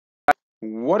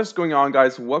What is going on,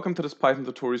 guys? Welcome to this Python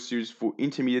tutorial series for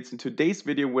intermediates. In today's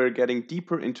video, we're getting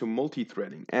deeper into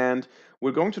multi-threading, and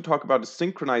we're going to talk about the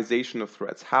synchronization of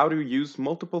threads. How to use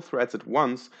multiple threads at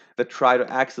once that try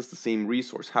to access the same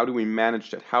resource. How do we manage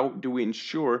that? How do we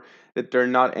ensure that there are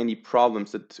not any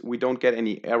problems, that we don't get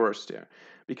any errors there?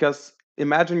 Because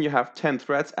imagine you have 10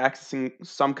 threads accessing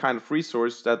some kind of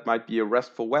resource. That might be a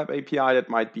RESTful web API, that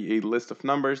might be a list of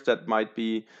numbers, that might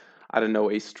be, I don't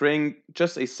know, a string,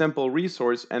 just a simple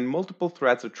resource, and multiple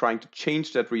threads are trying to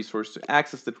change that resource to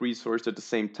access that resource at the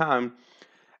same time.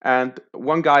 And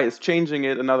one guy is changing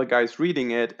it, another guy is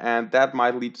reading it, and that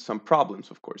might lead to some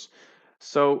problems, of course.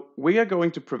 So we are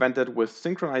going to prevent that with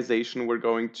synchronization. We're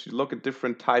going to look at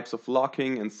different types of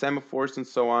locking and semaphores and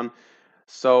so on.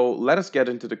 So let us get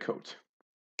into the code.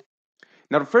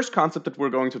 Now, the first concept that we're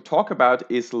going to talk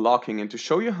about is locking. And to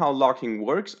show you how locking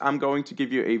works, I'm going to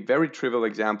give you a very trivial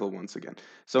example once again.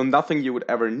 So nothing you would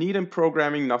ever need in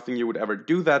programming, nothing you would ever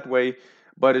do that way,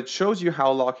 but it shows you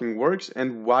how locking works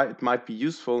and why it might be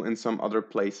useful in some other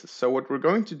places. So what we're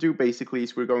going to do basically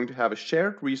is we're going to have a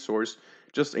shared resource,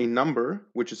 just a number,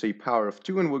 which is a power of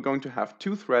 2, and we're going to have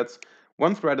two threads.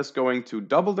 One thread is going to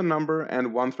double the number,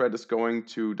 and one thread is going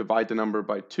to divide the number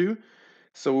by 2.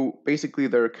 So basically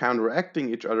they're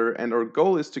counteracting each other, and our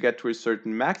goal is to get to a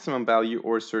certain maximum value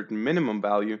or a certain minimum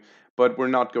value, but we're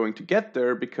not going to get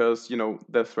there because,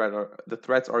 the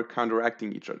threads are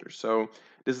counteracting each other. So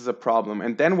this is a problem.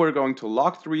 And then we're going to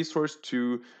lock the resource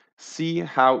to see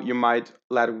how you might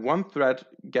let one thread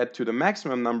get to the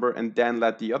maximum number and then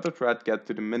let the other thread get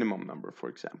to the minimum number, for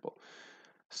example.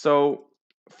 So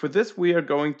for this, we are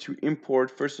going to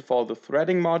import, first of all, the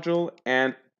threading module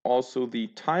and also the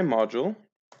time module.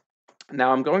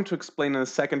 Now I'm going to explain in a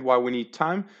second why we need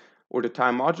time, or the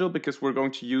time module, because we're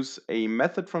going to use a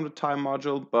method from the time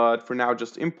module, but for now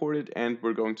just import it and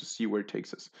we're going to see where it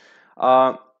takes us.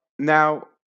 Now,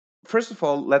 first of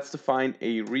all, let's define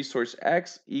a resource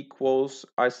x equals,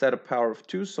 I set a power of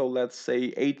 2, so let's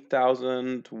say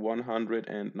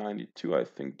 8192. I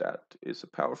think that is a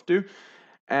power of 2.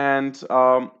 And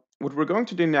what we're going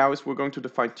to do now is we're going to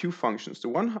define two functions. The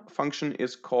one function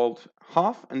is called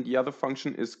half and the other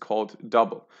function is called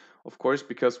double. Of course,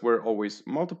 because we're always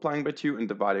multiplying by 2 and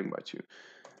dividing by 2.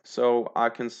 So I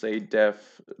can say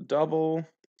def double,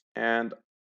 and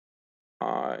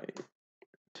I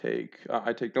take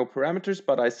no parameters,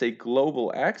 but I say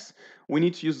global x. We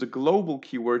need to use the global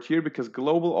keyword here because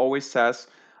global always says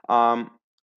I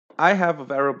have a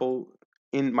variable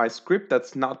in my script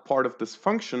that's not part of this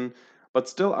function, but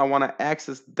still I want to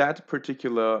access that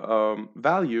particular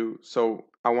value, so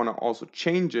I want to also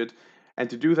change it. And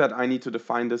to do that, I need to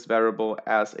define this variable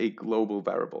as a global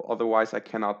variable. Otherwise, I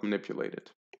cannot manipulate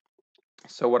it.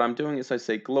 So what I'm doing is I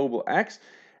say global x,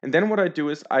 and then what I do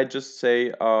is I just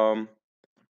say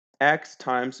x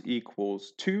times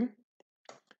equals 2,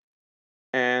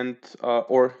 and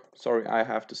I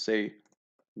have to say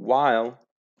while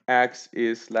x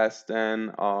is less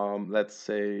than, let's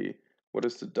say, what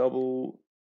is the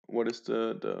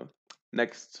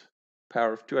next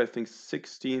power of 2? I think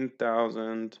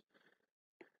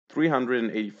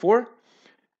 16,384.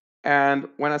 And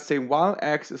when I say while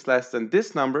x is less than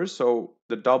this number, so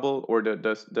the double, or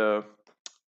the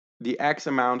x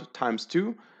amount times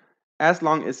 2, as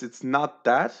long as it's not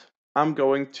that, I'm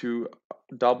going to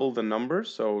double the number,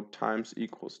 so times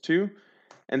equals 2.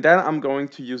 And then I'm going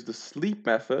to use the sleep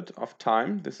method of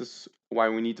time. This is why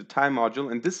we need the time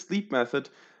module. And this sleep method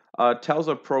tells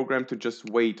our program to just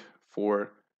wait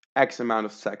for X amount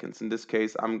of seconds. In this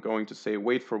case, I'm going to say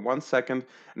wait for 1 second.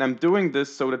 And I'm doing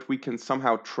this so that we can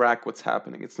somehow track what's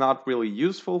happening. It's not really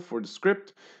useful for the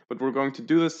script, but we're going to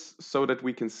do this so that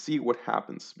we can see what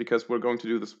happens, because we're going to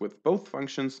do this with both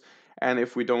functions. And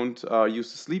if we don't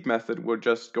use the sleep method, we're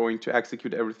just going to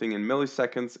execute everything in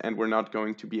milliseconds, and we're not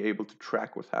going to be able to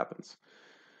track what happens.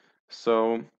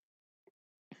 So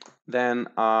then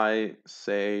I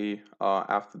say,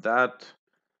 after that,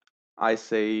 I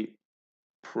say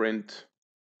print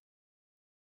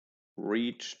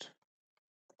reached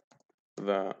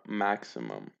the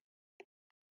maximum.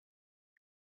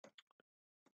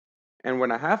 And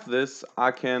when I have this,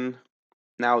 I can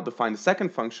now define the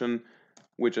second function,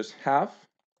 which is half.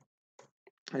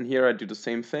 And here I do the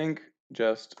same thing,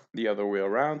 just the other way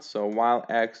around. So while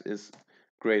x is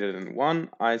greater than 1,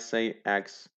 I say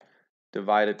x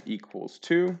divided equals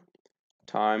 2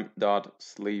 time dot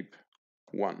sleep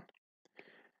 1.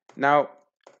 Now,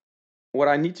 what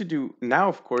I need to do now,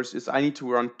 of course, is I need to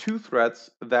run two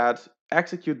threads that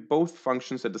execute both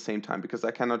functions at the same time, because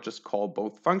I cannot just call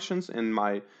both functions in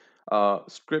my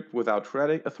script without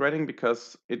threading,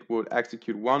 because it would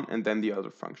execute one and then the other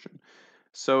function.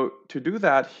 So to do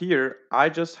that here, I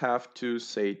just have to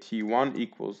say T1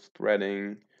 equals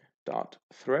threading dot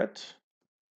thread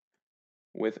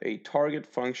with a target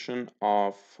function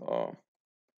of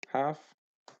half,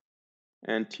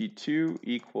 and T2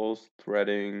 equals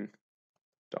threading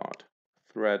dot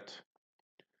thread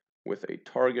with a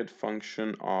target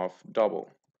function of double.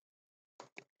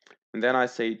 And then I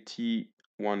say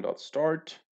T1 dot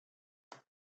start,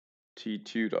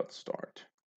 T2 dot start.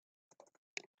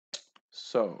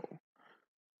 So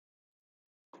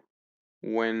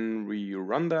when we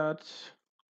run that,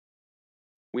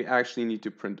 we actually need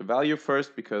to print the value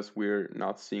first because we're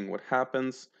not seeing what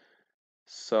happens.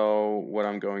 So what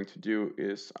I'm going to do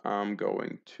is I'm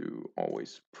going to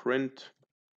always print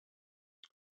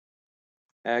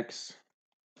x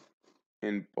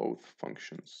in both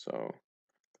functions. So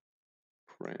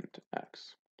print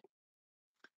x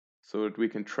so that we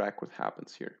can track what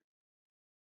happens here.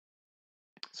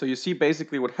 So you see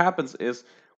basically what happens is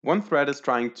one thread is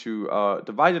trying to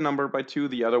divide a number by 2,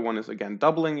 the other one is again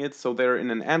doubling it, so they're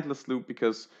in an endless loop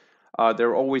because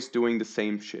they're always doing the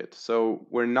same shit. So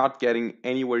we're not getting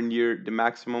anywhere near the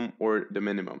maximum or the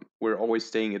minimum. We're always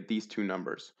staying at these two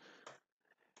numbers.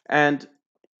 And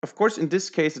of course, in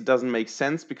this case, it doesn't make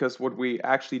sense because what we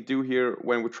actually do here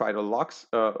when we try to lock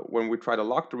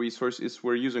the resource is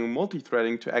we're using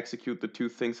multi-threading to execute the two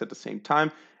things at the same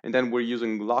time, and then we're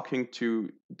using locking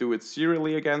to do it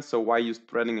serially again. So why use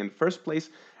threading in the first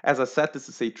place? As I said, this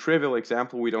is a trivial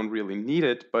example. We don't really need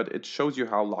it, but it shows you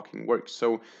how locking works.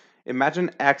 So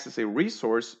imagine X is a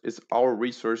resource, is our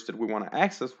resource that we want to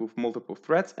access with multiple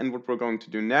threads, and what we're going to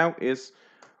do now is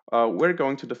we're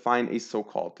going to define a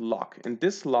so-called lock. And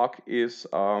this lock is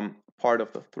part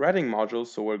of the threading module.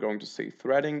 So we're going to say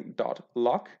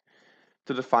threading.lock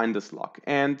to define this lock.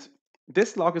 And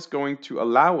this lock is going to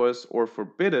allow us or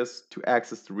forbid us to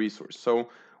access the resource. So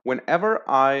whenever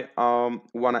I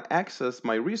want to access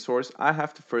my resource, I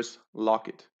have to first lock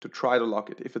it to try to lock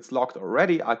it. If it's locked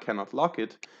already, I cannot lock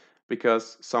it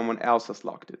because someone else has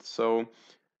locked it. So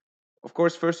of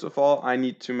course, first of all, I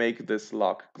need to make this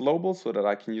lock global so that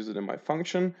I can use it in my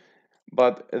function.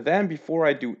 But then before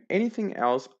I do anything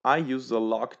else, I use the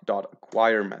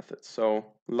lock.acquire method. So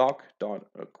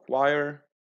lock.acquire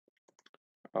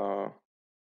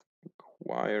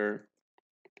acquire.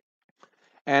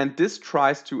 And this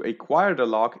tries to acquire the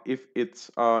lock if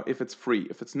it's free.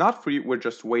 If it's not free, we're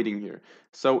just waiting here.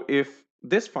 So if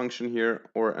this function here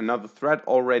or another thread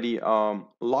already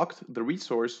locked the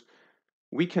resource,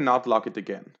 we cannot lock it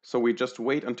again. So we just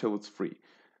wait until it's free.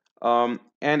 And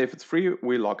if it's free,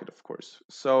 we lock it, of course.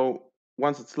 So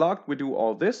once it's locked, we do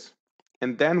all this.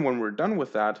 And then when we're done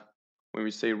with that, when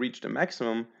we say reach the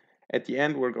maximum, at the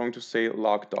end, we're going to say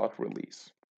lock.release.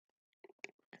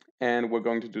 And we're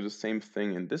going to do the same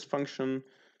thing in this function.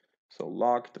 So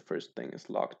lock, the first thing is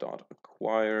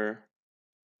lock.acquire.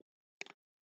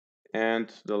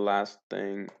 And the last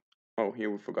thing, oh, here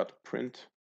we forgot to print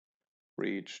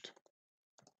reached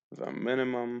the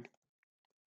minimum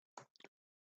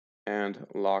and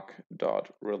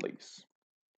lock.release.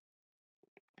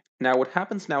 Now what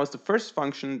happens now is the first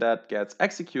function that gets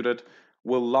executed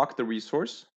will lock the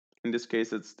resource. In this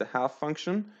case, it's the half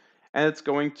function, and it's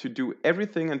going to do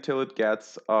everything until it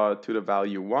gets to the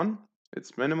value 1,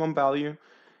 its minimum value.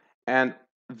 And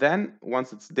then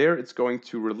once it's there, it's going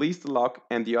to release the lock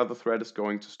and the other thread is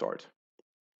going to start,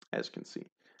 as you can see,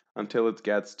 until it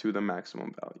gets to the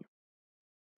maximum value.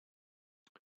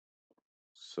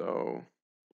 So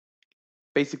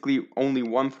basically only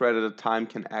one thread at a time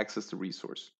can access the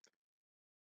resource.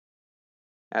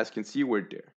 As you can see, we're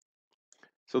there.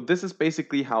 So this is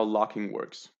basically how locking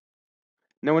works.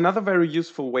 Now, another very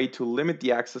useful way to limit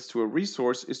the access to a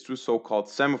resource is through so-called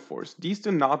semaphores. These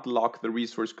do not lock the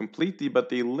resource completely, but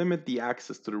they limit the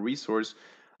access to the resource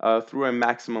through a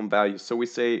maximum value. So we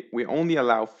say we only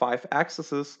allow 5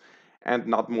 accesses and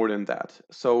not more than that.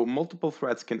 So multiple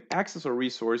threads can access a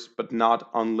resource, but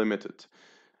not unlimited.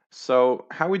 So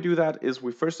how we do that is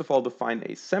we first of all define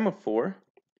a semaphore,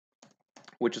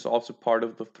 which is also part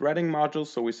of the threading module.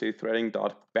 So we say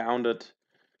threading.bounded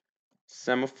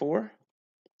semaphore.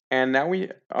 And now we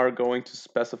are going to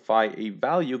specify a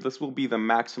value. This will be the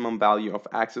maximum value of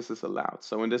accesses allowed.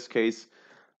 So in this case,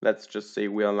 let's just say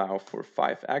we allow for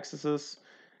 5 accesses.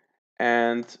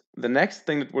 And the next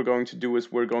thing that we're going to do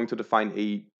is we're going to define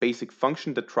a basic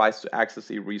function that tries to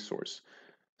access a resource.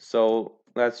 So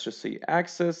let's just say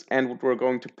access, and what we're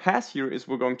going to pass here is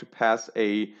we're going to pass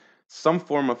some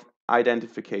form of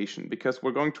identification because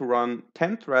we're going to run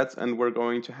 10 threads and we're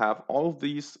going to have all of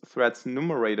these threads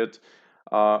numerated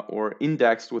or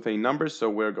indexed with a number. So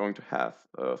we're going to have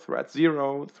thread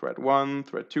 0, thread 1,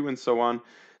 thread 2, and so on,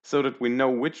 so that we know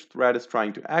which thread is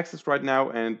trying to access right now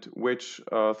and which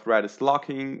thread is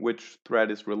locking, which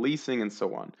thread is releasing, and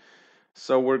so on.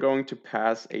 So we're going to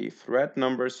pass a thread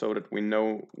number so that we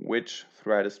know which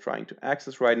thread is trying to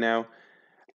access right now.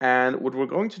 And what we're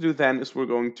going to do then is we're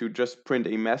going to just print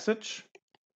a message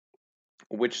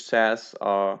which says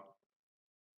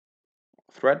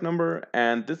thread number,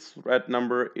 and this thread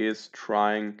number is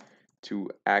trying to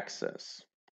access,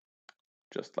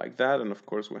 just like that. And of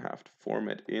course we have to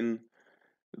format in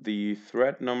the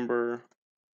thread number,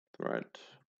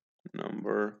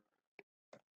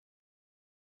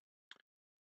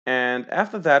 and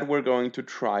after that we're going to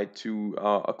try to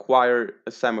acquire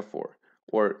a semaphore,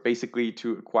 or basically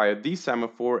to acquire the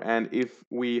semaphore. And if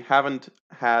we haven't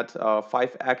had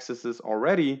 5 accesses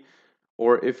already,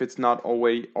 or if it's not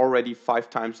already 5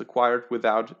 times acquired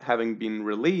without having been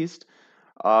released,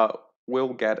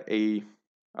 we'll get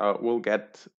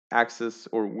access,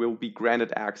 or will be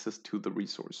granted access to the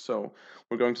resource. So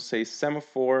we're going to say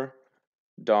semaphore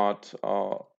dot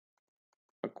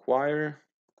acquire,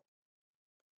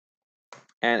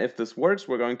 and if this works,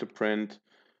 we're going to print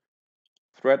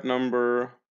thread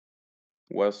number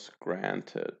was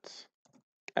granted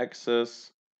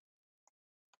access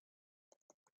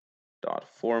dot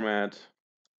format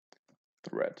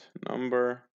thread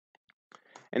number.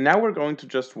 And now we're going to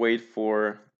just wait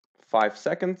for 5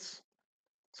 seconds.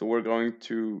 So we're going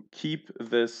to keep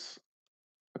this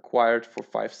acquired for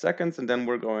 5 seconds, and then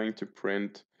we're going to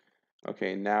print,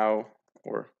 okay, now,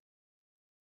 or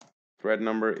thread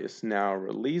number is now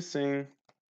releasing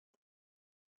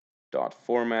dot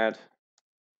format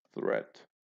thread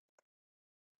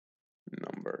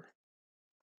number.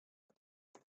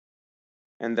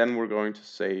 And then we're going to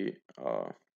say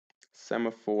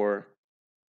semaphore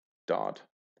dot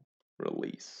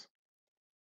release.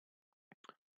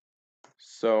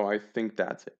 So I think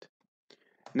that's it.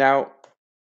 Now,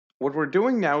 what we're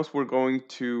doing now is we're going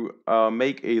to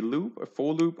make a loop, a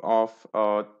for loop of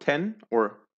 10,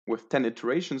 or with 10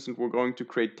 iterations, and we're going to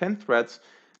create 10 threads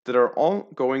that are all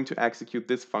going to execute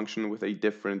this function with a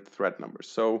different thread number.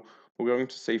 So we're going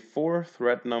to say for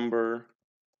thread number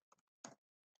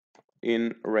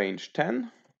in range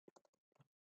 10.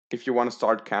 If you want to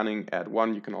start counting at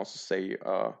 1, you can also say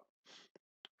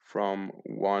from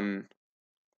 1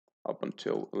 up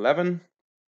until 11.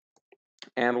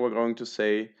 And we're going to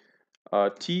say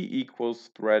t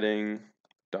equals threading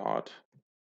dot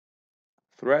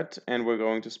thread, and we're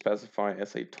going to specify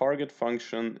as a target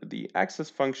function the access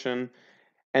function.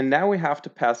 And now we have to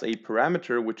pass a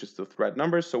parameter, which is the thread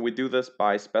number. So we do this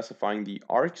by specifying the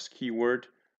args keyword.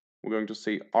 We're going to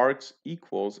say args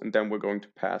equals, and then we're going to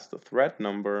pass the thread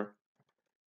number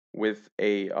with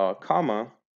a comma,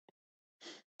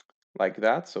 like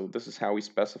that. So this is how we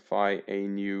specify a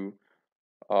new,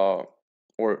 or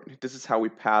this is how we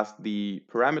pass the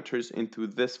parameters into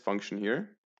this function here.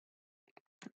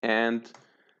 And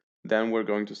then we're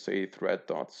going to say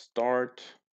thread.start.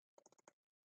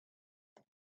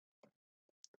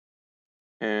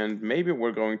 And maybe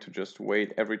we're going to just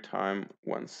wait every time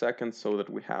 1 second so that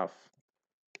we have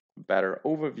a better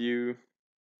overview.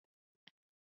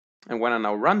 And when I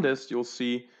now run this, you'll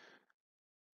see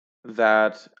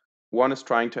that 1 is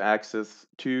trying to access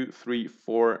 2, 3,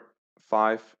 4,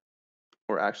 5,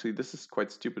 or actually this is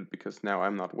quite stupid because now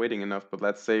I'm not waiting enough, but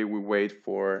let's say we wait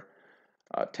for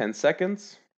 10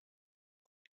 seconds,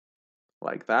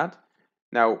 like that.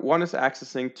 Now 1 is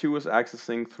accessing, 2 is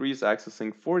accessing, 3 is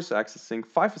accessing, 4 is accessing,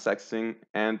 5 is accessing,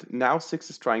 and now 6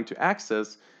 is trying to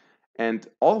access, and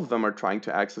all of them are trying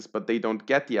to access, but they don't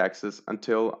get the access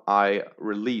until I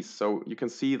release. So you can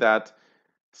see that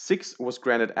 6 was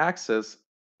granted access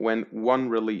when 1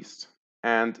 released,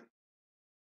 and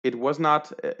it was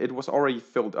already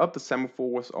filled up, the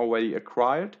semaphore was already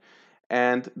acquired.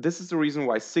 And this is the reason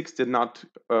why 6 did not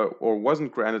or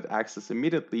wasn't granted access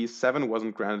immediately. 7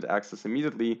 wasn't granted access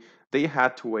immediately. They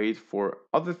had to wait for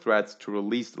other threads to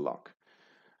release the lock.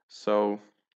 So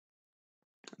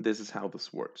this is how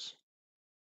this works.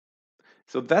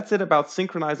 So that's it about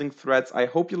synchronizing threads. I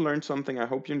hope you learned something. I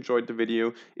hope you enjoyed the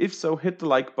video. If so, hit the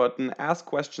like button, ask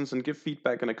questions, and give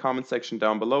feedback in the comment section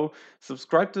down below.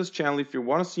 Subscribe to this channel if you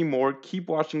want to see more. Keep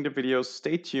watching the videos.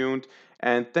 Stay tuned.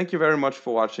 And thank you very much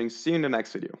for watching. See you in the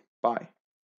next video. Bye.